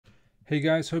Hey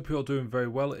guys, hope you're all doing very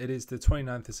well. It is the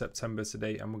 29th of September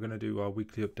today and we're going to do our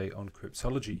weekly update on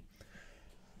cryptology.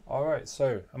 Alright,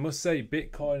 so I must say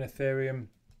Bitcoin, Ethereum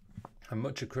and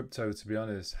much of crypto, to be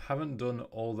honest, haven't done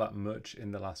all that much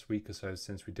in the last week or so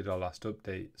since we did our last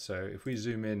update. So if we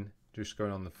zoom in, just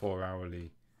going on the 4-hourly,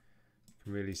 you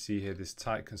can really see here this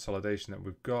tight consolidation that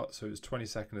we've got. So it was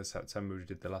 22nd of September we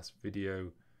did the last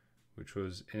video, which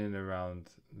was in and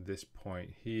around this point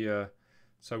here.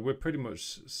 So we're pretty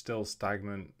much still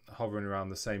stagnant, hovering around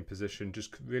the same position,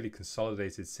 just really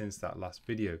consolidated since that last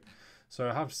video. So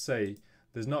I have to say,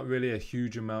 there's not really a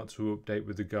huge amount to update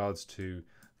with regards to,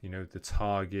 the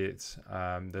target,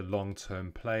 the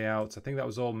long-term playouts. I think that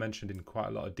was all mentioned in quite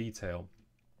a lot of detail.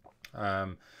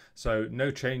 So no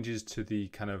changes to the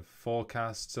kind of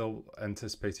forecast, still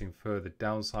anticipating further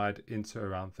downside into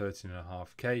around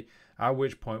 13.5k, at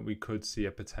which point we could see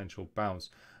a potential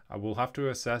bounce. I will have to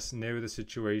assess nearer the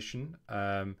situation.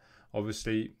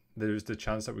 Obviously, there is the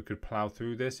chance that we could plow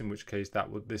through this, in which case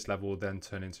this level will then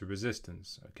turn into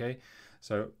resistance. Okay,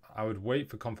 so I would wait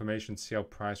for confirmation to see how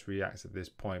price reacts at this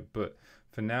point. But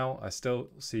for now, I still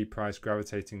see price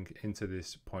gravitating into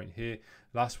this point here.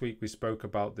 Last week we spoke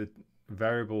about the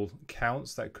variable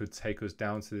counts that could take us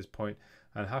down to this point,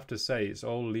 and I have to say it's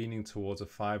all leaning towards a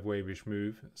 5-wave-ish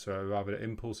move, so a rather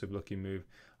impulsive looking move.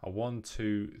 A 1,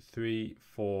 2, 3,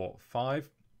 4, 5.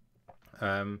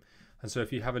 And so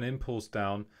if you have an impulse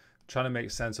down, trying to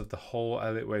make sense of the whole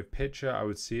Elliott wave picture, I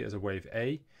would see it as a wave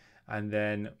A, and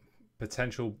then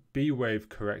potential B wave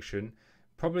correction,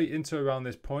 probably into around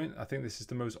this point. I think this is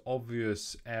the most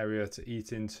obvious area to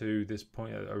eat into, this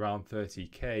point at around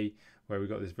 30k, where we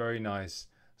got this very nice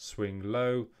swing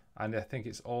low, and I think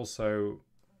it's also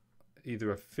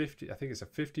either a 50%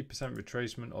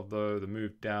 retracement of the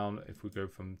move down if we go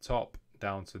from top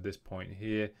down to this point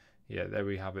here. Yeah, there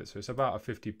we have it. So it's about a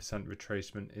 50%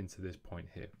 retracement into this point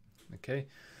here. Okay,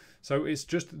 so it's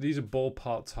just, these are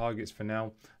ballpark targets for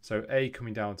now. So A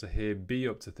coming down to here, B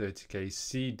up to 30k,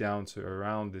 C down to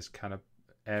around this kind of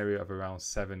area of around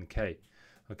 7k.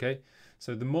 Okay,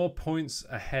 so the more points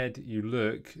ahead you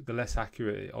look, the less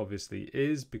accurate it obviously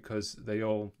is, because they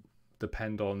all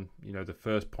depend on the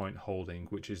first point holding,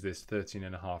 which is this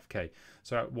 13.5k.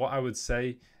 So what I would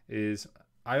say is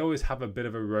I always have a bit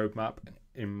of a roadmap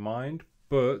in mind,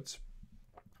 but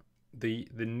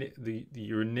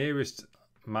your nearest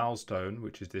milestone,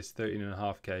 which is this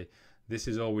 13.5k, this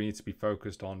is all we need to be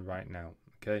focused on right now.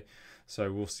 Okay,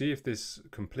 so we'll see if this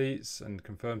completes and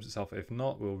confirms itself. If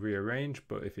not, we'll rearrange,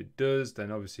 but if it does,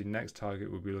 then obviously next target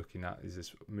we'll be looking at is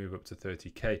this move up to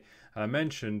 30k. And I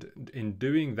mentioned in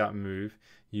doing that move,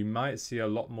 you might see a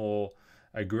lot more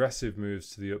aggressive moves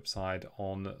to the upside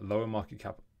on lower market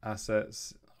cap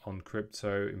assets, on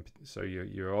crypto, so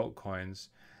your altcoins,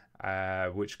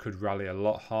 which could rally a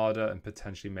lot harder and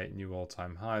potentially make new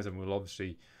all-time highs, and we'll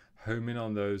obviously home in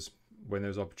on those when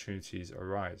those opportunities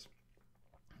arise.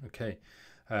 Okay,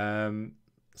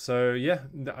 so yeah,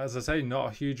 as I say, not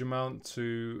a huge amount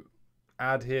to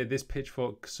add here. This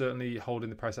pitchfork certainly holding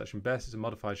the price action best. It's a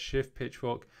modified shift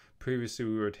pitchfork. Previously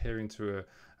we were adhering to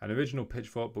an original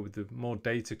pitchfork, but with the more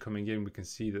data coming in, we can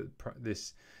see that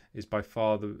this is by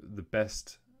far the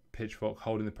best pitchfork,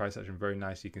 holding the price action very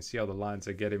nicely. You can see how the lines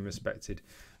are getting respected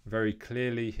very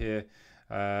clearly here.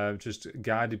 Just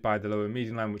guided by the lower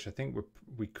median line, which I think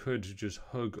we could just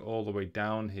hug all the way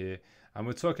down here. And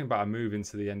we're talking about a move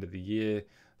into the end of the year,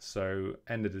 so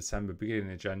end of December, beginning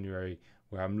of January,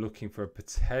 where I'm looking for a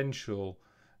potential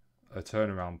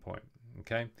turnaround point.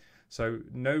 Okay, so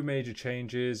no major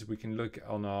changes. We can look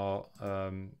on our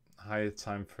higher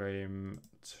time frame,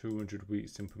 200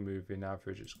 weeks simple moving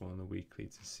average. It's going on the weekly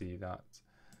to see that.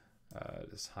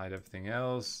 Let's hide everything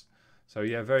else. So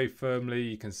yeah, very firmly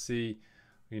you can see,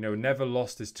 never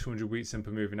lost this 200 week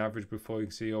simple moving average before. You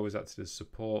can see always acted as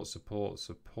supports,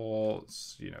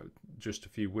 just a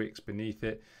few wicks beneath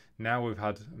it. Now we've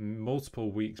had multiple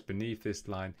weeks beneath this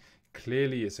line.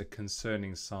 Clearly it's a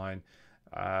concerning sign,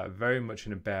 very much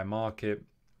in a bear market.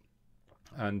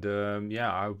 And yeah,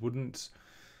 I wouldn't,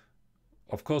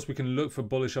 of course we can look for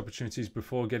bullish opportunities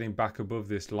before getting back above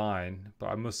this line, but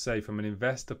I must say from an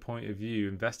investor point of view,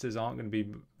 investors aren't going to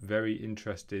be very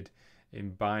interested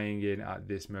in buying in at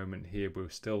this moment here. We're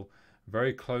still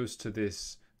very close to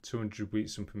this 200 week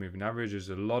simple moving average. There's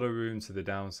a lot of room to the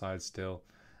downside still.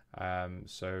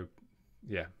 So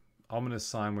yeah, ominous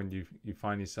sign when you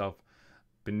find yourself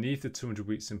beneath the 200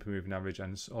 week simple moving average,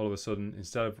 and all of a sudden,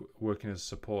 instead of working as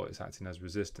support, it's acting as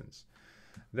resistance.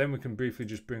 Then we can briefly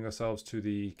just bring ourselves to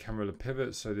the Candlestick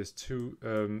pivot. So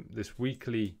this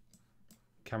weekly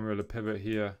Candlestick pivot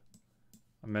here,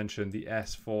 I mentioned the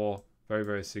S4 very,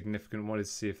 very significant. Wanted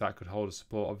to see if that could hold a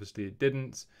support. Obviously it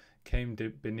didn't, came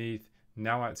beneath,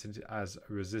 now acted as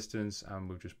resistance, and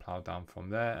we've just plowed down from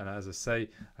there. And as I say,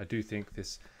 I do think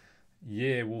this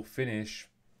year will finish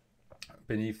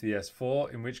beneath the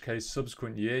S4, in which case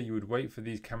subsequent year you would wait for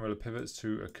these candle pivots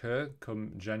to occur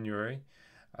come January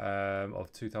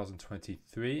of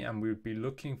 2023, and we would be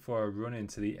looking for a run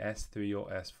into the S3 or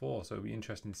S4. So it'll be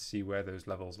interesting to see where those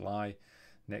levels lie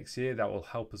next year. That will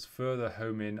help us further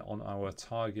home in on our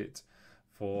target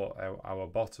for our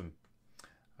bottom.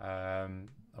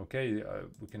 Okay,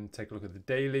 we can take a look at the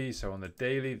daily. So on the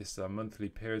daily, this is our monthly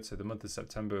period, so the month of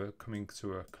September coming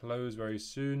to a close very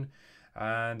soon,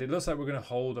 and it looks like we're going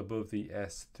to hold above the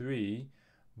S3,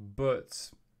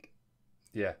 but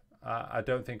yeah, I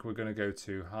don't think we're going to go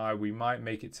too high. We might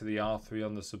make it to the R3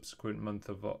 on the subsequent month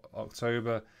of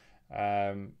October,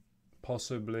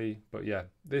 possibly, but yeah,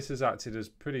 this has acted as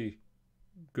pretty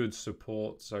good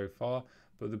support so far,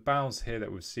 but the bounce here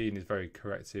that we've seen is very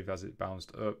corrective as it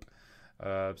bounced up,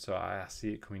 so I see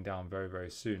it coming down very, very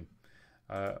soon.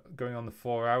 Going on the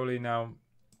 4 hourly now,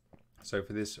 so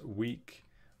for this week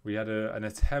we had an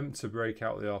attempt to break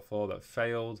out the R4 that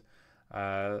failed.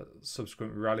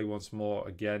 Subsequent rally once more,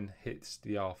 again hits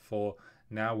the R4.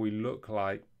 Now we look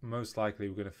like most likely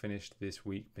we're going to finish this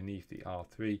week beneath the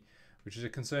R3, which is a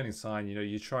concerning sign. You know,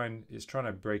 it's trying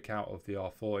to break out of the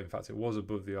R4. In fact, it was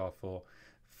above the R4.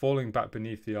 Falling back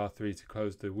beneath the R3 to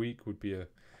close the week would be a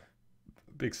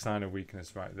big sign of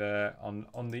weakness right there.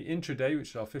 On the intraday, which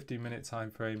is our 15-minute time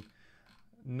frame,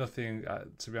 nothing,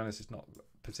 to be honest, it's not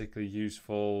particularly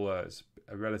useful. It's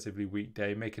a relatively weak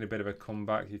day, making a bit of a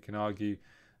comeback. You can argue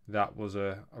that was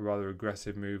a rather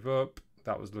aggressive move up.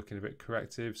 That was looking a bit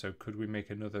corrective, so could we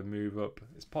make another move up?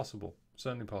 It's possible,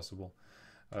 certainly possible,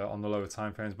 on the lower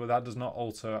time frames, but that does not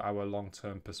alter our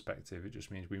long-term perspective. It just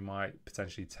means we might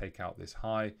potentially take out this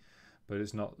high, but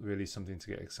it's not really something to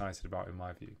get excited about in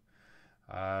my view.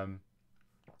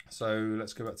 So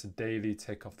let's go back to daily,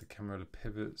 take off the camera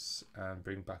pivots and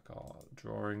bring back our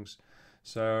drawings.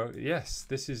 So yes,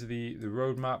 this is the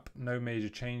roadmap, no major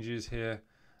changes here.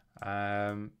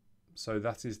 So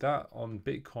that is that on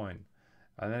Bitcoin.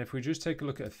 And then if we just take a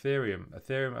look at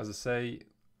Ethereum, as I say,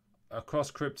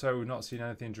 across crypto, we've not seen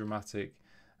anything dramatic,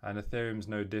 and Ethereum's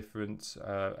no different.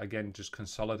 Again, just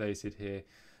consolidated here.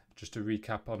 Just to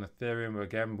recap on Ethereum,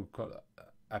 again, we've got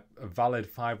a valid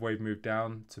 5-wave move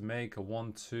down to make, a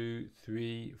 1, 2,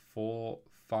 3, 4,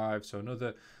 5. So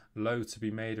another low to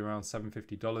be made around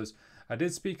 $750. I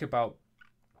did speak about,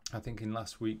 I think in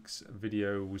last week's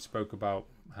video, we spoke about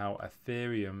how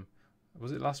Ethereum,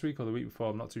 was it last week or the week before?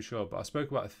 I'm not too sure, but I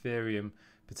spoke about Ethereum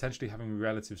potentially having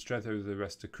relative strength over the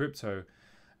rest of crypto,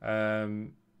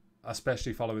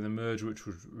 especially following the merge, which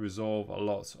would resolve a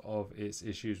lot of its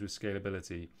issues with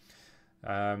scalability,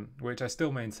 which I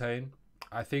still maintain.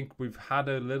 I think we've had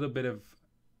a little bit of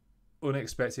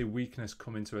unexpected weakness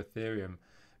come into Ethereum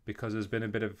because there's been a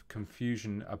bit of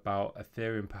confusion about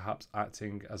Ethereum perhaps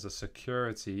acting as a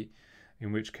security,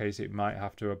 in which case it might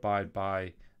have to abide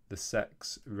by the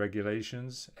SEC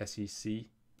regulations, SEC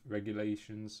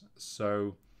regulations.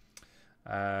 So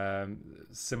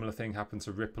similar thing happened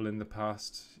to Ripple in the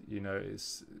past. You know,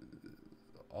 it's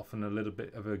often a little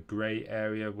bit of a gray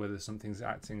area whether something's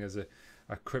acting as a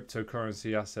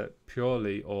cryptocurrency asset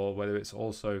purely, or whether it's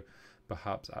also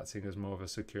perhaps acting as more of a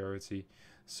security.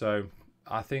 So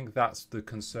I think that's the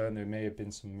concern. There may have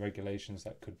been some regulations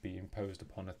that could be imposed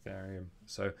upon Ethereum.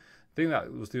 So I think that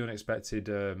was the unexpected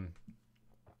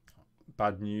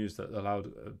bad news that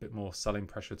allowed a bit more selling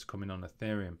pressure to come in on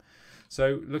Ethereum.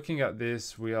 So looking at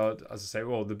this, we are, as I say,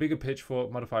 well, the bigger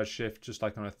pitchfork, modified shift, just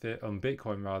like on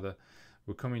Bitcoin rather,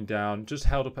 we're coming down, just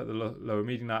held up at the lower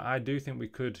median. Now, I do think we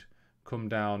could come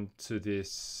down to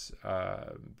this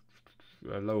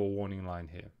lower warning line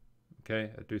here.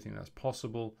 Okay, I do think that's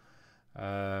possible.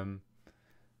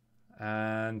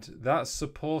 And that's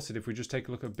supported. If we just take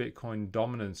a look at Bitcoin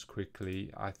dominance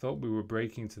quickly, I thought we were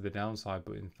breaking to the downside,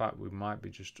 but in fact we might be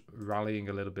just rallying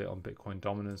a little bit on Bitcoin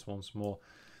dominance once more.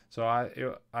 So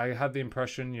I had the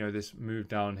impression, you know, this move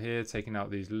down here, taking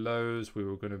out these lows, we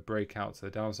were going to break out to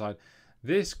the downside.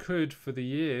 This could, for the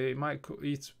year, it might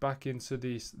eat back into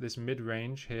this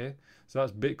mid-range here. So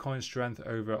that's Bitcoin strength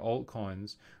over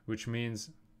altcoins, which means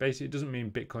basically it doesn't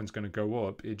mean Bitcoin's going to go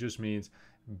up. It just means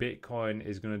Bitcoin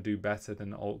is going to do better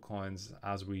than altcoins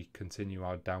as we continue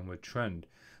our downward trend.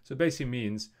 So it basically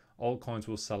means altcoins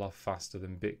will sell off faster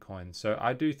than Bitcoin. So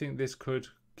I do think this could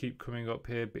keep coming up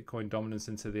here, Bitcoin dominance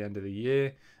into the end of the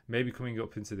year, maybe coming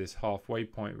up into this halfway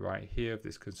point right here of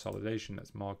this consolidation.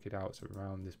 Let's mark it out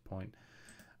around this point.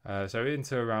 So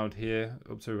into around here,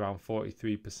 up to around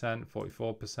 43%,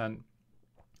 44%.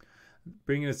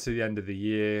 bringing us to the end of the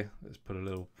year. Let's put a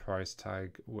little price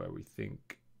tag where we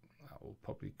think that will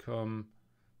probably come.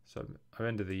 So our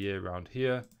end of the year around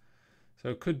here. So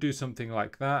it could do something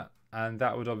like that. And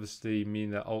that would obviously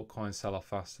mean that altcoins sell off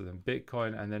faster than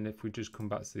Bitcoin. And then if we just come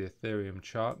back to the Ethereum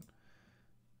chart,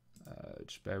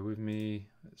 just bear with me.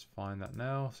 Let's find that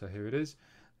now. So here it is.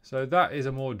 So that is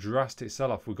a more drastic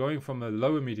sell-off. We're going from a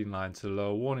lower median line to a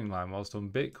lower warning line, whilst on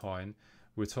Bitcoin,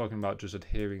 we're talking about just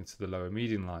adhering to the lower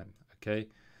median line. Okay,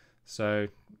 so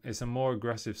it's a more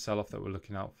aggressive sell-off that we're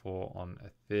looking out for on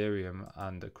Ethereum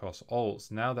and across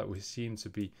alts. Now that we seem to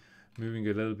be moving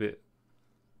a little bit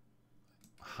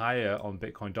higher on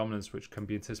Bitcoin dominance, which can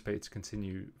be anticipated to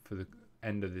continue for the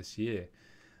end of this year.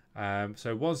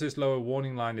 So once this lower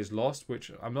warning line is lost,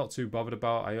 which I'm not too bothered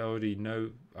about, I already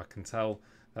know, I can tell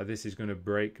that this is going to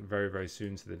break very, very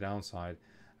soon to the downside.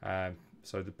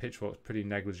 So the pitchfork's pretty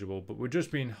negligible, but we're just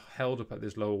being held up at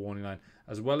this lower warning line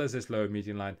as well as this lower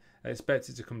median line. I expect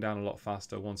it to come down a lot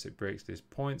faster once it breaks this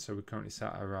point. So we're currently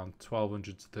sat at around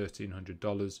 $1,200 to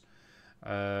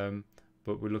 $1,300,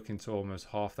 but we're looking to almost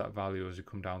half that value as we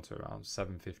come down to around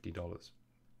 $750.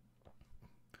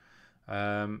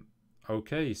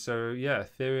 Okay, so yeah,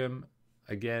 Ethereum,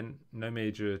 again, no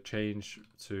major change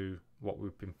to what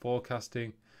we've been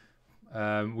forecasting.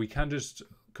 We can just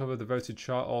cover the voted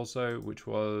chart also, which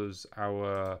was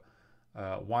our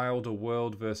Wilder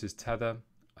World versus Tether.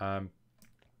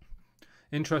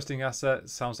 Interesting asset,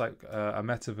 sounds like a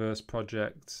metaverse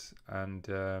project, and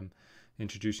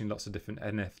introducing lots of different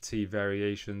NFT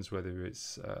variations, whether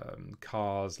it's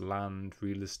cars, land,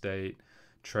 real estate,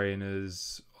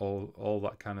 trainers, all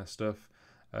that kind of stuff.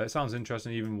 It sounds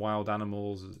interesting, even wild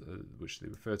animals, which they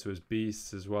refer to as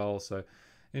beasts as well. So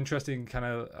interesting, kind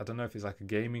of, I don't know if it's like a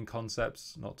gaming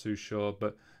concept, not too sure,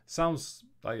 but sounds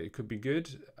like it could be good.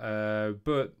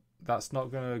 But that's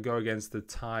not going to go against the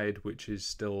tide, which is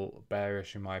still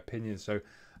bearish in my opinion. So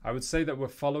I would say that we're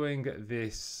following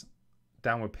this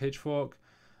downward pitchfork.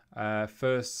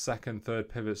 First, second, third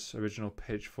pivots, original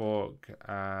pitchfork,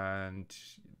 and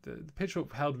the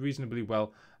pitchfork held reasonably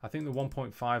well. I think the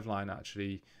 1.5 line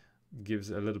actually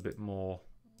gives a little bit more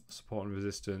support and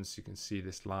resistance. You can see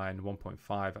this line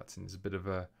 1.5 acting as a bit of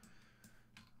a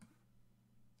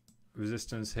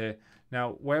resistance here.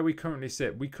 Now where we currently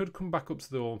sit, we could come back up to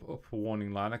the upper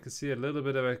warning line. I can see a little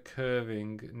bit of a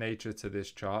curving nature to this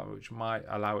chart, which might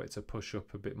allow it to push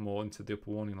up a bit more into the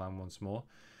upper warning line once more,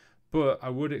 but I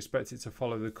would expect it to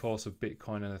follow the course of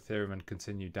Bitcoin and Ethereum and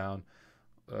continue down.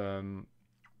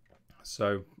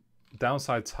 So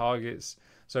downside targets.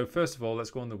 So first of all, let's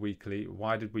go on the weekly.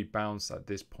 Why did we bounce at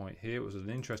this point here? It was an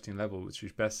interesting level, which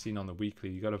is best seen on the weekly.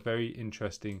 You got a very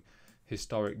interesting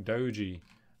historic doji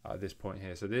at this point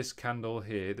here. So this candle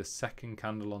here, the second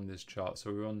candle on this chart.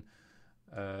 So we're on,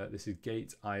 this is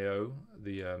Gate.io,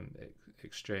 the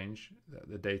exchange that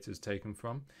the data is taken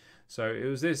from. So it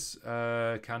was this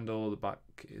candle back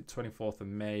 24th of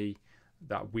May,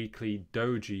 that weekly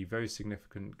doji, very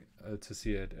significant to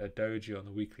see a doji on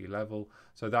the weekly level.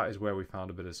 So that is where we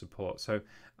found a bit of support. So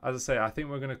as I say, I think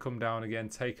we're going to come down again,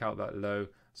 take out that low.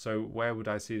 So where would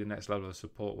I see the next level of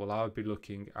support? Well, I would be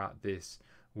looking at this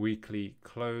weekly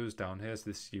close down here. So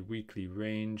this is your weekly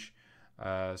range.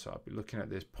 So I'll be looking at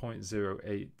this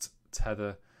 0.08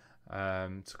 tether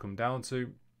to come down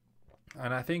to.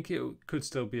 And I think it could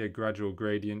still be a gradual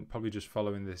gradient, probably just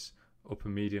following this upper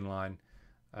median line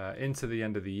into the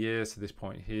end of the year. So this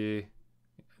point here,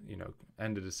 you know,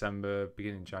 end of December,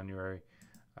 beginning January.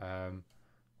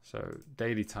 So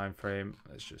daily time frame,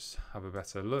 let's just have a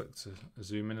better look to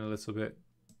zoom in a little bit.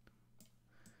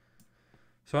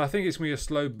 So I think it's going to be a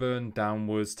slow burn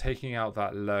downwards, taking out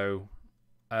that low.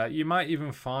 You might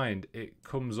even find it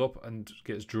comes up and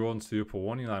gets drawn to the upper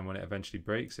warning line when it eventually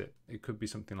breaks it. It could be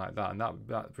something like that, and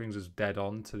that brings us dead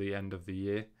on to the end of the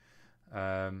year.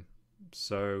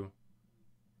 So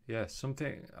yeah,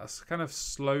 something that's kind of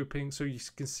sloping. So you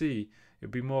can see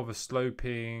it'd be more of a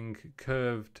sloping,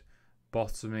 curved,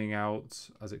 bottoming out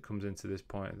as it comes into this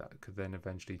point. That could then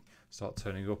eventually start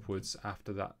turning upwards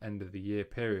after that end of the year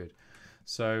period.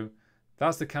 So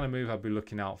that's the kind of move I'd be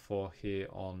looking out for here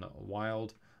on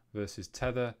Wild versus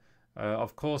Tether.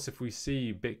 Of course, if we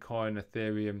see Bitcoin,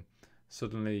 Ethereum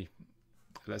suddenly,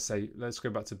 let's go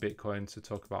back to Bitcoin to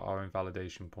talk about our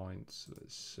invalidation points.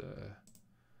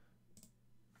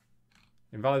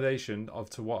 Invalidation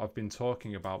to what I've been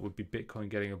talking about would be Bitcoin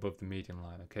getting above the median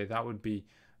line. Okay, that would be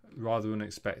rather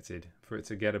unexpected for it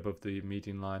to get above the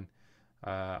median line.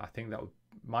 I think that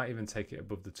might even take it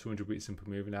above the 200-week simple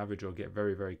moving average or get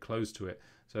very, very close to it.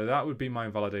 So that would be my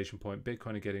invalidation point.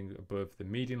 Bitcoin are getting above the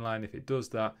median line. If it does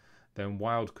that, then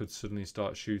Wild could suddenly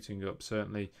start shooting up,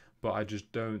 certainly but I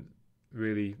just don't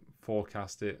really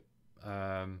forecast it.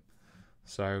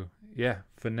 So yeah,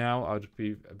 for now I'd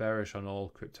be bearish on all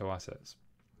crypto assets.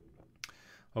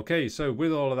 Okay, so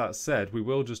with all of that said, we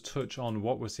will just touch on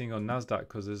what we're seeing on NASDAQ,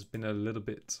 because there's been a little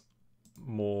bit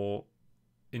more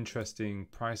interesting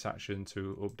price action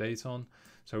to update on.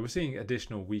 So we're seeing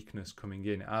additional weakness coming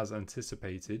in as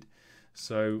anticipated.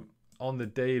 So on the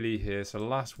daily here, so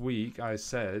last week I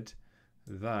said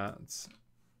that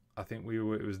I think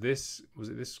it was this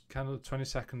candle,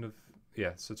 22nd of,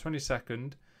 yeah, so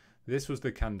 22nd, this was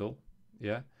the candle,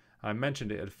 yeah. I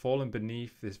mentioned it had fallen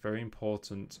beneath this very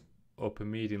important upper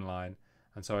median line,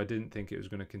 and so I didn't think it was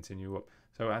going to continue up.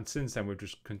 So, and since then we've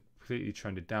just completely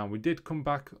trended down. We did come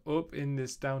back up in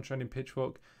this downtrending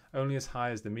pitchfork, only as high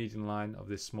as the median line of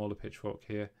this smaller pitchfork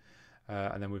here,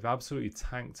 and then we've absolutely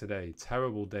tanked today.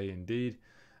 Terrible day indeed.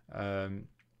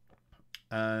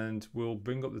 And we'll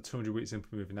bring up the 200-week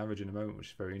simple moving average in a moment, which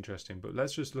is very interesting. But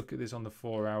let's just look at this on the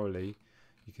 4-hourly.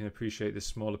 You can appreciate this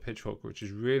smaller pitchfork, which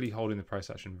is really holding the price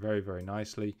action very, very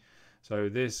nicely. So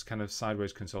this kind of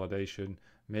sideways consolidation,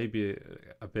 maybe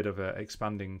a bit of an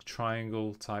expanding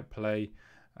triangle type play,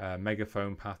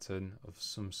 megaphone pattern of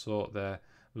some sort there.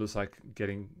 Looks like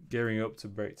gearing up to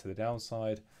break to the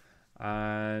downside.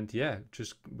 And yeah,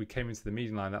 just we came into the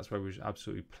median line. That's where we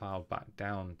absolutely plowed back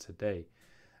down today.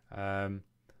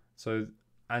 So,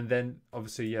 and then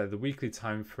obviously, yeah, the weekly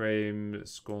time frame,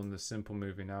 let's go on the simple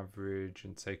moving average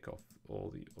and take off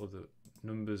all the other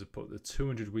numbers. I put the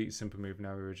 200-week simple moving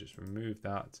average, let's remove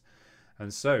that.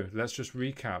 And so let's just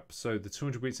recap. So the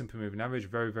 200-week simple moving average,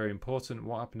 very, very important.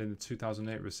 What happened in the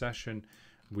 2008 recession?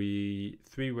 We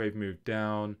three-wave moved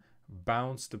down,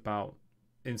 bounced about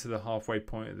into the halfway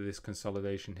point of this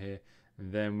consolidation here,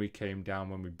 and then we came down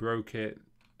when we broke it.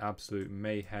 Absolute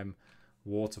mayhem,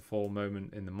 waterfall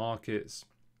moment in the markets.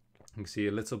 You can see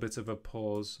a little bit of a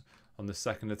pause on the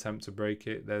second attempt to break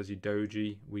it. There's your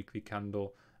doji weekly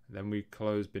candle. Then we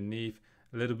closed beneath.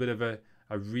 A little bit of a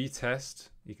retest.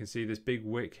 You can see this big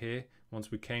wick here. Once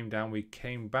we came down, we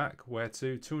came back where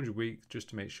to? 200 week, just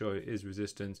to make sure it is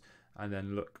resistance. And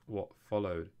then look what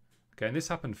followed. Okay, and this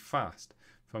happened fast.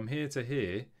 From here to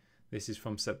here, this is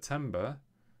from September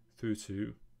through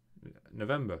to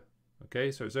November.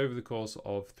 Okay, so it's over the course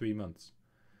of 3 months.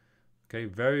 Okay,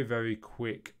 very, very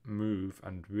quick move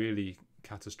and really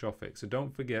catastrophic. So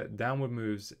don't forget, downward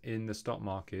moves in the stock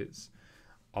markets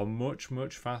are much,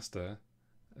 much faster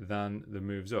than the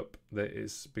moves up. That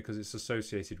is because it's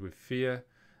associated with fear,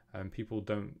 and people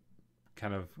don't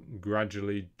kind of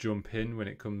gradually jump in when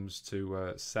it comes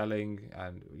to selling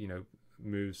and, you know,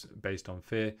 moves based on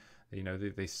fear. You know,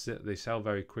 they sell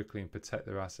very quickly and protect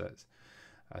their assets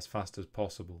as fast as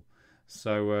possible.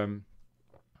 So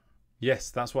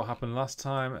yes, that's what happened last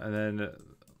time. And then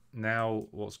now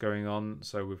what's going on?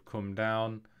 So we've come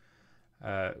down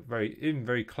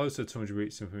very close to 200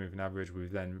 week simple moving average.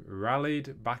 We've then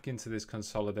rallied back into this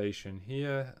consolidation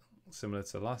here, similar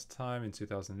to last time in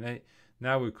 2008.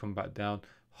 Now we've come back down,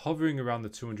 hovering around the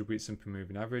 200 week simple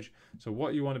moving average. So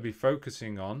what you want to be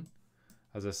focusing on,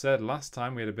 as I said last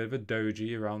time, we had a bit of a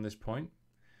doji around this point.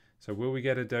 So will we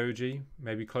get a doji?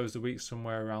 Maybe close the week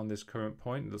somewhere around this current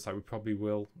point. It looks like we probably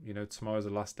will. You know, tomorrow's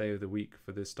the last day of the week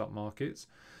for the stock markets.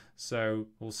 So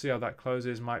we'll see how that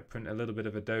closes. Might print a little bit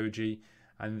of a doji.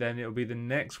 And then it'll be the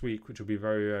next week, which will be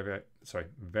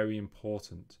very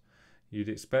important. You'd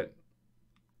expect,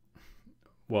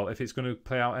 well, if it's going to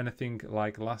play out anything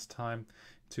like last time,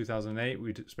 2008,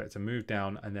 we'd expect to move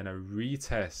down and then a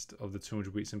retest of the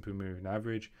 200-week simple moving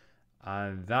average.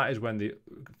 And that is when the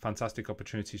fantastic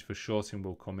opportunities for shorting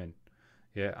will come in.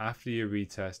 Yeah, after your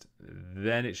retest,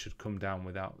 then it should come down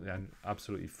without an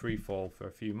absolutely free fall for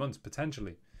a few months,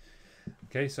 potentially.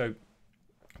 Okay, so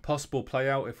possible play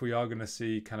out if we are going to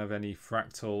see kind of any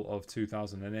fractal of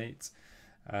 2008.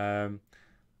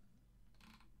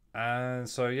 And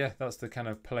so, yeah, that's the kind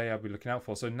of play I'll be looking out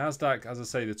for. So NASDAQ, as I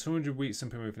say, the 200-week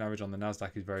simple moving average on the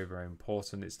NASDAQ is very, very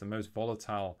important. It's the most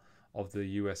volatile of the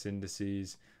US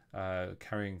indices,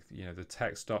 carrying, you know, the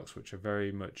tech stocks, which are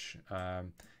very much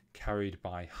carried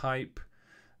by hype.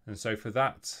 And so for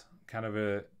that kind of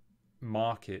a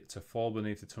market to fall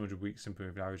beneath the 200-week simple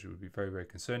moving average would be very, very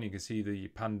concerning. You can see the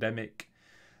pandemic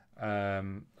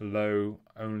low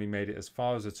only made it as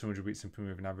far as the 200-week simple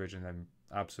moving average and then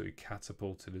absolutely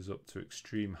catapulted us up to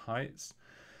extreme heights.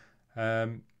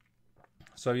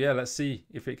 So yeah, let's see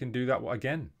if it can do that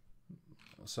again.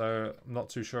 So I'm not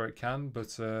too sure it can,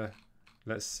 but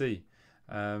let's see.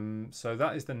 So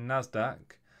that is the NASDAQ.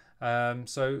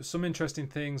 So some interesting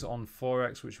things on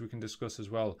Forex, which we can discuss as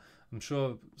well. I'm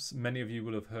sure many of you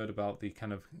will have heard about the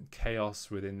kind of chaos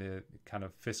within the kind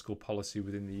of fiscal policy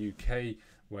within the UK,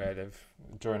 where they've,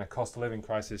 during a cost of living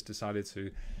crisis, decided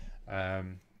to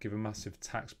give a massive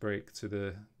tax break to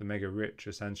the mega rich,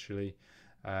 essentially,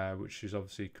 which is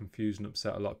obviously confused and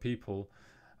upset a lot of people.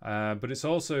 But it's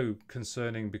also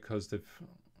concerning because they've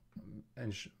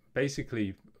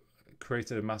basically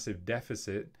created a massive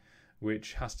deficit,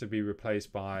 which has to be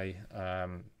replaced by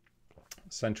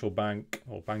central bank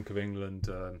or Bank of England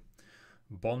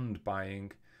bond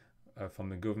buying from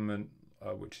the government,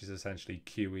 which is essentially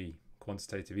QE,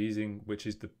 quantitative easing, which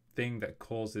is the thing that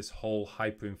caused this whole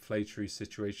hyperinflationary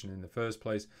situation in the first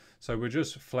place. So we're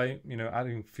just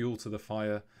adding fuel to the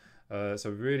fire. It's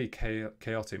a really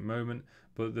chaotic moment,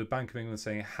 but the Bank of England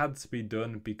saying it had to be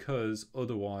done because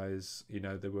otherwise,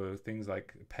 there were things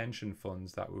like pension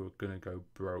funds that were going to go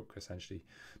broke, essentially.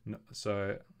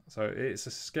 So it's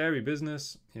a scary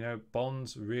business.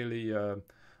 Bonds really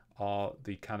are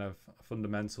the kind of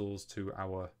fundamentals to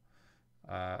our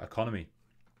economy.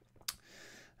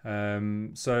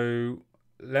 So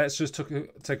let's just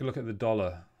take a look at the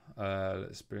dollar.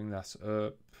 Let's bring that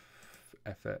up.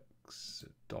 FX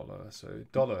dollar. So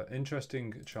dollar,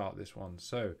 interesting chart, this one.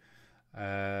 So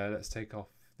let's take off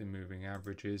the moving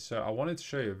averages. So I wanted to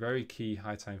show you a very key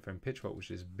high time frame pitchfork,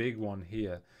 which is big one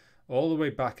here, all the way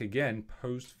back again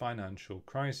post financial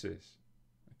crisis.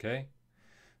 Okay,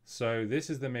 so this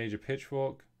is the major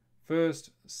pitchfork,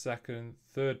 first, second,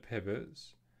 third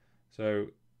pivots. So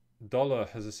dollar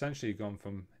has essentially gone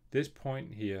from this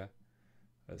point here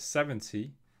at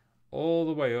 70 all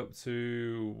the way up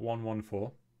to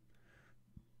 114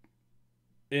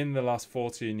 in the last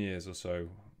 14 years or so.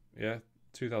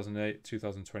 2008,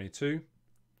 2022.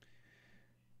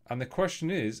 And the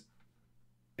question is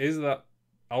that,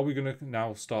 are we going to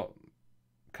now start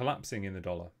collapsing in the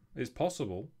dollar? It's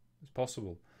possible.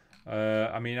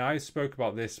 I mean, I spoke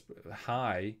about this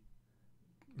high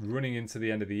running into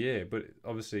the end of the year, but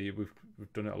obviously we've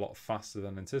done it a lot faster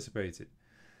than anticipated.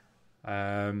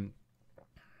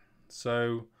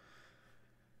 So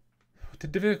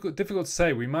difficult to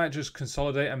say. We might just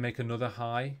consolidate and make another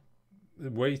high.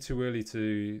 Way too early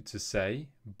to say,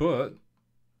 but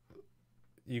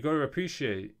you got to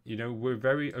appreciate, we're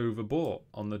very overbought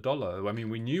on the dollar. I mean,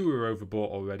 we knew we were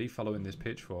overbought already following this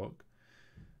pitchfork,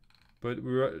 but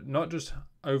we were not just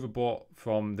overbought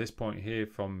from this point here,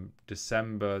 from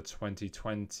December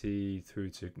 2020 through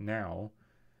to now.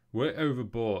 We're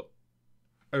overbought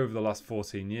over the last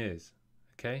 14 years.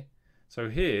 Okay, so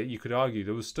here you could argue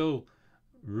there was still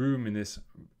room in this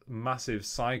massive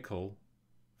cycle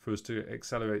for us to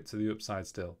accelerate to the upside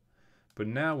still, but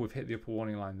now we've hit the upper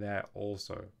warning line there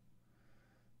also.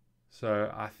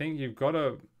 So I think you've got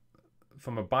to,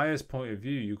 from a buyer's point of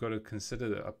view, you've got to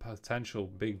consider a potential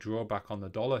big drawback on the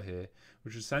dollar here,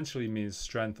 which essentially means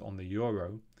strength on the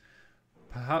euro,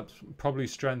 probably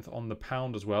strength on the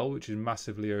pound as well, which is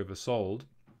massively oversold.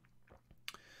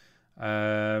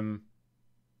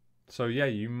 So yeah,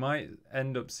 you might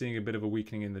end up seeing a bit of a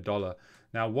weakening in the dollar.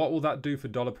 Now, what will that do for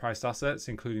dollar priced assets,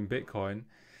 including Bitcoin?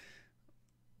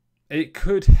 It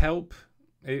could help.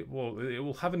 It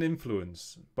will have an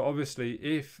influence. But obviously,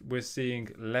 if we're seeing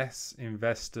less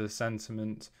investor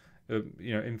sentiment,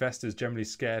 investors generally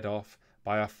scared off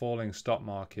by a falling stock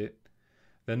market,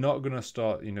 they're not going to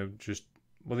start,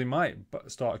 they might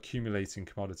start accumulating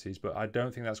commodities, but I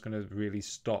don't think that's going to really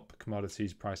stop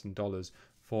commodities priced in dollars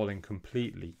falling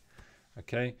completely.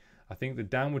 Okay, I think the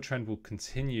downward trend will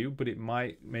continue, but it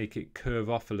might make it curve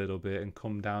off a little bit and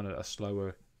come down at a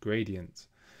slower gradient.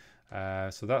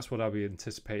 So that's what I'll be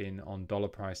anticipating on dollar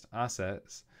priced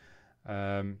assets.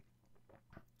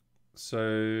 So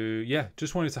yeah,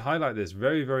 just wanted to highlight this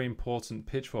very, very important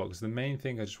pitchfork, because the main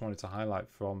thing I just wanted to highlight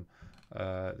from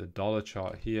the dollar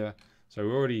chart here. So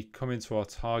we're already coming to our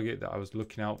target that I was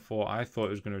looking out for. I thought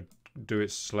it was going to do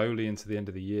it slowly into the end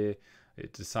of the year.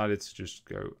 It decided to just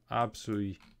go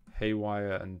absolutely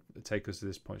haywire and take us to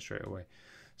this point straight away.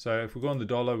 So if we go on the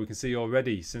dollar, we can see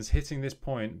already since hitting this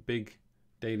point, big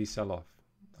daily sell-off.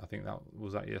 I think that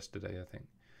was yesterday, I think.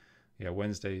 Yeah,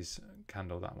 Wednesday's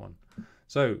candle, that one.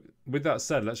 So with that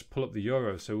said, let's pull up the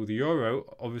euro. So with the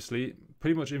euro, obviously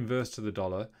pretty much inverse to the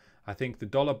dollar. I think the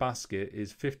dollar basket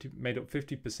is made up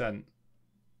 50%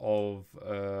 of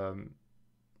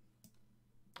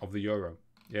the euro.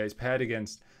 Yeah, it's paired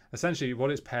against, essentially what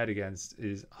it's paired against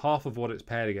is half of what it's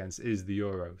paired against is the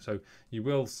euro. So you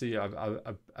will see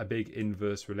a big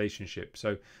inverse relationship.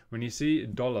 So when you see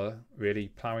dollar really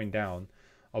plowing down,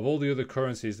 of all the other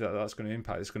currencies that's going to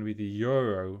impact, it's going to be the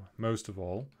euro most of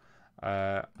all.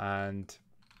 And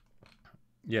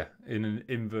yeah, in an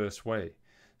inverse way.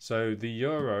 So the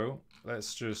euro,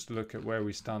 let's just look at where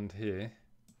we stand here.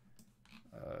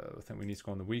 I think we need to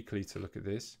go on the weekly to look at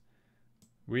this.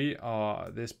 We are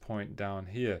at this point down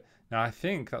here. Now I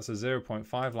think that's a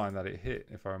 0.5 line that it hit,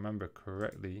 if I remember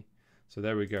correctly. So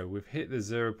there we go. We've hit the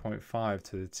 0.5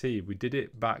 to the T. We did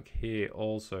it back here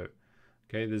also.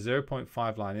 Okay, the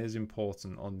 0.5 line is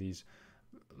important on these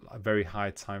very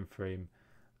high time frame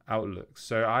outlooks.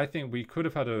 So I think we could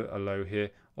have had a low here.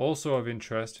 Also of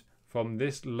interest, from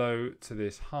this low to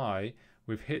this high,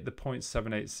 we've hit the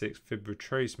 0.786 fib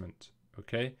retracement.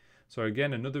 Okay, so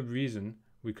again, another reason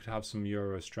we could have some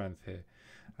euro strength here.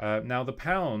 Now the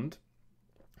pound,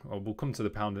 well, we'll come to the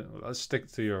pound. Let's stick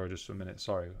to euro just for a minute.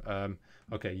 Sorry.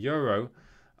 Okay, euro,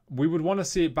 we would want to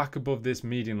see it back above this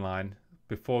median line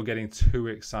before getting too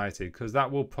excited, because that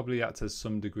will probably act as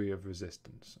some degree of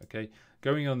resistance. Okay,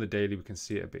 going on the daily, we can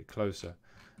see it a bit closer.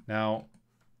 Now,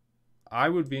 I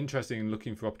would be interested in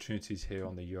looking for opportunities here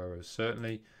on the euro.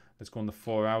 Certainly, let's go on the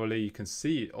 4 hourly. You can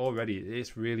see it already.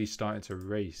 It's really starting to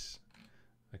race.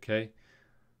 Okay.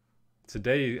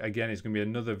 Today, again, is going to be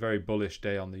another very bullish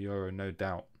day on the euro, no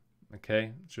doubt.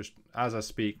 Okay. It's just as I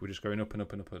speak, we're just going up and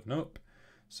up and up and up.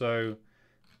 So,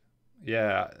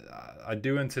 yeah, I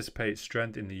do anticipate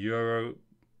strength in the euro,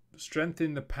 strength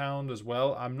in the pound as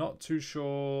well. I'm not too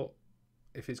sure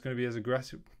if it's going to be as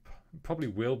aggressive. Probably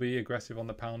will be aggressive on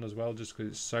the pound as well, just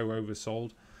because it's so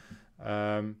oversold.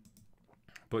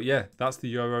 But yeah, that's the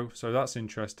euro, so that's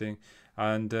interesting.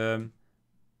 And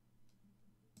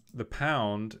the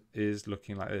pound is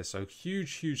looking like this. So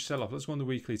huge sell-off. Let's go on the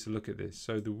weekly to look at this.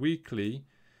 So the weekly,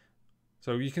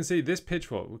 so you can see this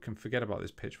pitchfork. We can forget about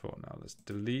this pitchfork now. Let's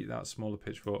delete that smaller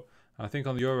pitchfork. And I think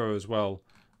on the euro as well,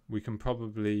 we can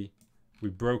probably, we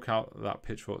broke out that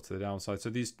pitchfork to the downside. So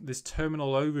this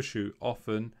terminal overshoot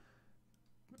often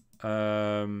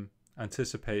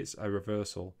anticipates a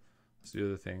reversal. That's the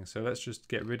other thing. So let's just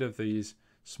get rid of these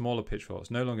smaller pitchforks.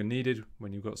 No longer needed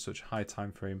when you've got such high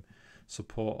time frame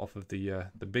support off of the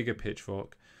bigger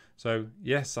pitchfork. So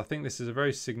yes, I think this is a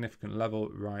very significant level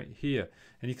right here.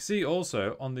 And you can see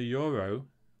also on the euro,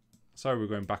 sorry, we're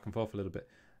going back and forth a little bit.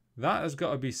 That has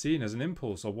got to be seen as an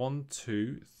impulse of 1,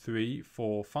 2, 3,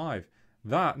 4, 5.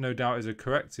 That no doubt is a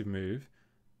corrective move.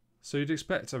 So you'd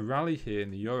expect a rally here in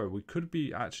the euro. We could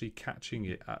be actually catching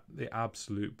it at the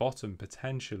absolute bottom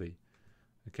potentially.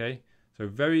 Okay, so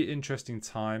very interesting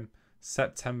time,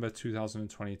 September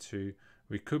 2022.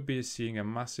 We could be seeing a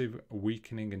massive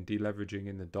weakening and deleveraging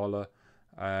in the dollar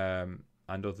and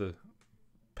other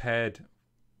paired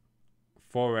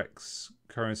forex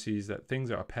currencies, that things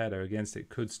that are paired against it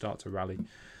could start to rally.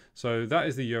 So that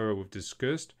is the euro we've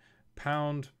discussed.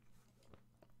 Pound,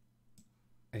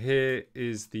 here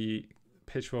is the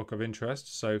pitchfork of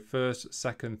interest. So first,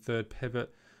 second, third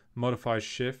pivot, modified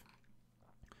shift.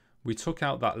 We took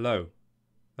out that low.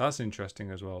 That's interesting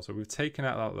as well. So we've taken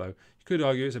out that low. You could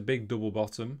argue it's a big double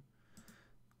bottom.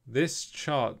 This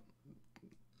chart,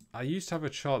 I used to have a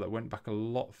chart that went back a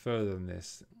lot further than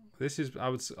this. This is, I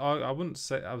wouldn't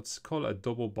say, I would call it a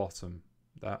double bottom.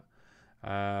 That,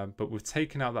 but we've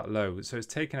taken out that low. So it's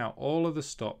taken out all of the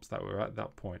stops that were at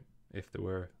that point, if there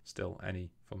were still any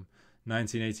from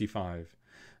 1985.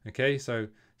 Okay, so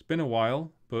it's been a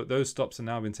while, but those stops have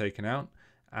now been taken out.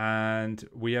 And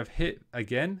we have hit,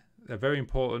 again, a very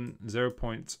important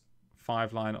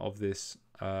 0.5 line of this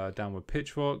downward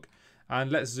pitchfork. And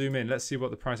let's zoom in. Let's see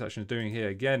what the price action is doing here.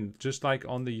 Again, just like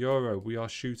on the euro, we are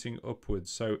shooting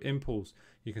upwards. So impulse,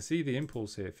 you can see the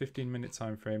impulse here, 15-minute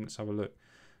time frame. Let's have a look.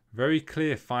 Very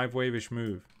clear 5-wave-ish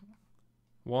move.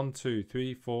 1, 2,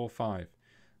 3, 4, 5.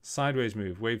 Sideways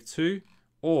move, wave 2,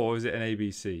 or is it an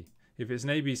ABC? If it's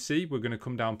an ABC, we're going to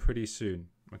come down pretty soon,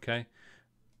 okay?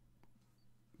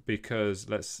 Because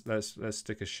let's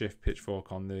stick a shift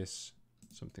pitchfork on this,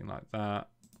 something like that.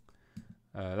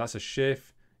 That's a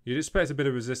shift. You'd expect a bit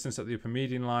of resistance at the upper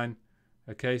median line,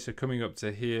 okay? So coming up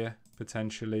to here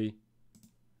potentially,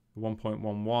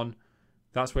 1.11.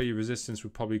 That's where your resistance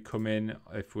would probably come in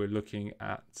if we're looking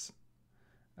at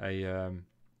a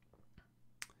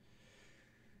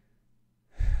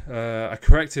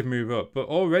corrective move up. But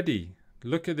already,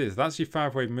 look at this. That's your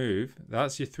 5-wave move.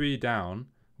 That's your 3 down.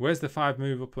 Where's the 5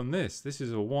 move up on this? This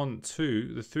is a 1,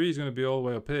 2. The 3 is going to be all the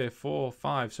way up here. 4,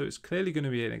 5. So it's clearly going to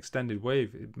be an extended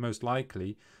wave, most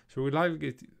likely. So we like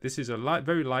it. This is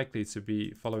very likely to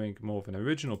be following more of an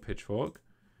original pitchfork,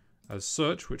 as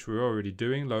such, which we're already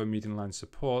doing. Lower median line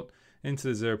support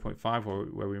into the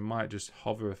 0.5, where we might just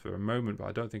hover for a moment, but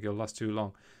I don't think it'll last too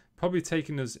long. Probably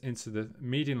taking us into the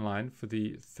median line for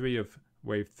the 3 of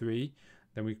wave 3.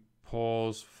 Then we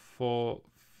pause 4,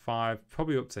 5,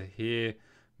 probably up to here.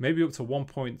 maybe up to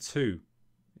 1.2.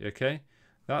 Okay,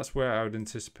 that's where I would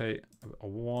anticipate a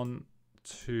 1,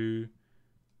 2,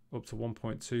 up to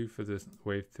 1.2 for the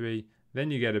wave 3. Then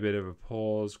you get a bit of a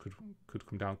pause, could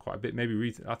come down quite a bit.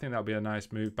 Maybe I think that'll be a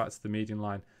nice move back to the median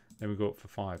line. Then we go up for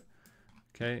 5.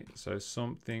 Okay, so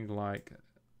something like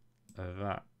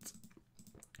that.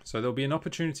 So there'll be an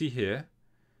opportunity here.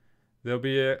 There'll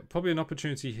be probably an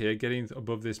opportunity here getting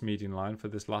above this median line for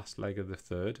this last leg of the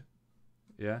third.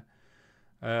 Yeah.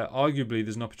 Arguably,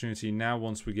 there's an opportunity now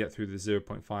once we get through the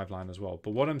 0.5 line as well.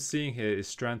 But what I'm seeing here is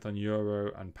strength on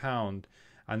euro and pound,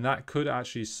 and that could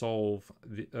actually save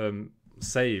the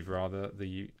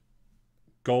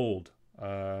gold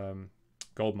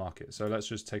market. So let's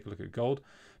just take a look at gold,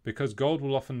 because gold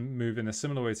will often move in a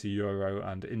similar way to euro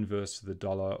and inverse to the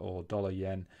dollar or dollar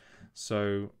yen.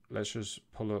 So let's just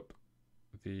pull up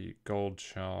the gold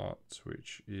chart,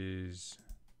 which is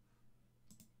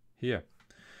here.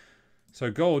 So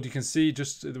gold, you can see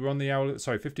just we're on the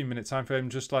 15-minute time frame,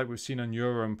 just like we've seen on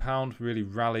euro and pound, really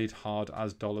rallied hard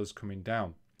as dollars coming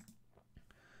down.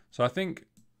 So I think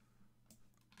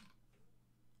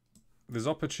there's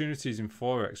opportunities in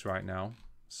Forex right now,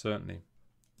 certainly.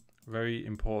 Very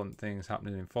important things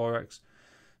happening in Forex.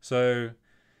 So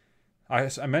I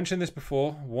mentioned this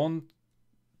before, 1,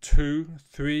 2,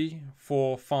 3,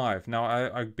 4, 5. Now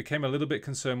I became a little bit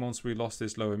concerned once we lost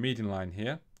this lower median line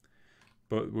here.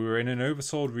 But we were in an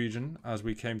oversold region as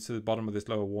we came to the bottom of this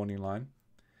lower warning line.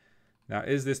 Now,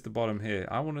 is this the bottom here?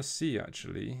 I want to see,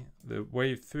 actually, the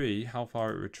wave 3, how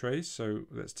far it retraced. So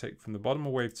let's take from the bottom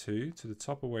of wave 2 to the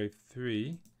top of wave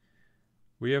 3.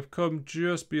 We have come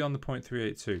just beyond the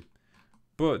 0.382.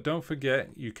 But don't forget,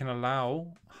 you can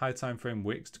allow high time frame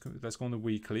wicks. Let's go on the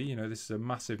weekly. You know, this is a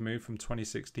massive move from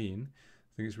 2016.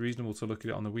 I think it's reasonable to look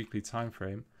at it on the weekly time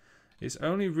frame. It's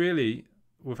only really,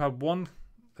 we've had one.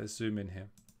 Let's zoom in here.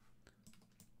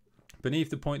 Beneath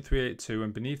the 0.382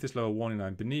 and beneath this lower warning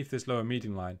line, beneath this lower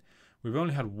median line, we've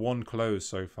only had one close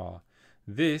so far.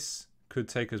 This could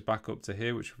take us back up to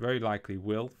here, which very likely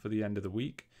will for the end of the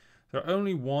week. There's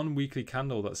only one weekly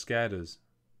candle that scared us,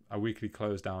 a weekly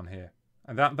close down here.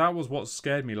 And that was what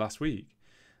scared me last week.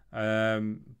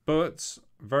 But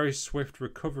very swift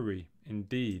recovery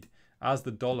indeed, as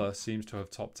the dollar seems to have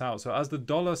topped out. So as the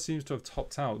dollar seems to have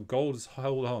topped out, gold has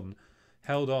held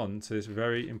on to this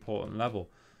very important level.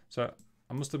 So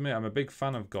I must admit, I'm a big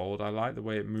fan of gold. I like the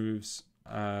way it moves.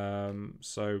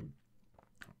 So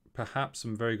perhaps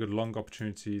some very good long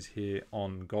opportunities here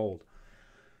on gold.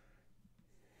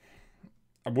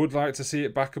 I would like to see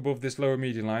it back above this lower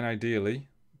median line, ideally.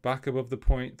 Back above the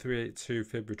 0.382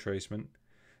 fib retracement.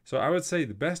 So I would say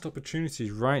the best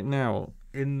opportunities right now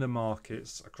in the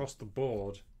markets across the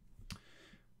board,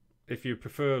 if you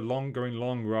prefer going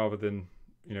long rather than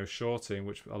shorting,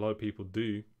 which a lot of people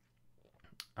do,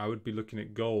 I would be looking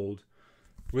at gold,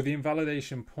 with the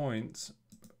invalidation point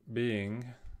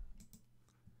being,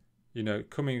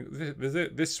 coming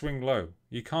this swing low.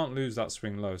 You can't lose that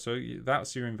swing low, so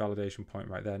that's your invalidation point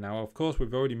right there. Now, of course,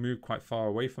 we've already moved quite far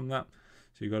away from that,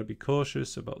 so you've got to be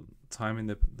cautious about timing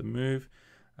the move.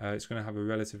 It's going to have a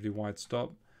relatively wide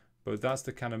stop, but that's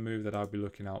the kind of move that I'll be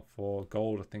looking out for.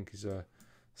 Gold, I think, is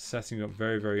setting up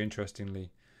very, very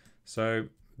interestingly. So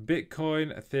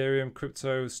Bitcoin, Ethereum,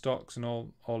 crypto, stocks and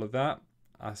all of that,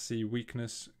 I see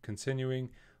weakness continuing.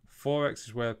 Forex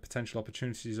is where potential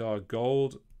opportunities are.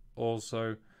 Gold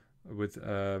also with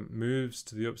moves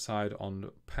to the upside on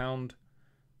pound,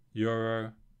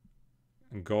 euro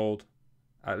and gold.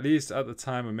 At least at the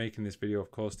time of making this video,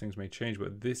 of course, things may change,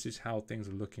 but this is how things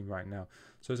are looking right now.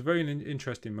 So it's a very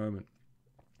interesting moment.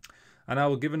 And I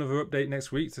will give another update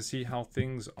next week to see how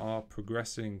things are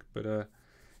progressing. But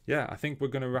yeah, I think we're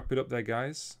going to wrap it up there,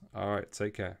 guys. All right,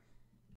 take care.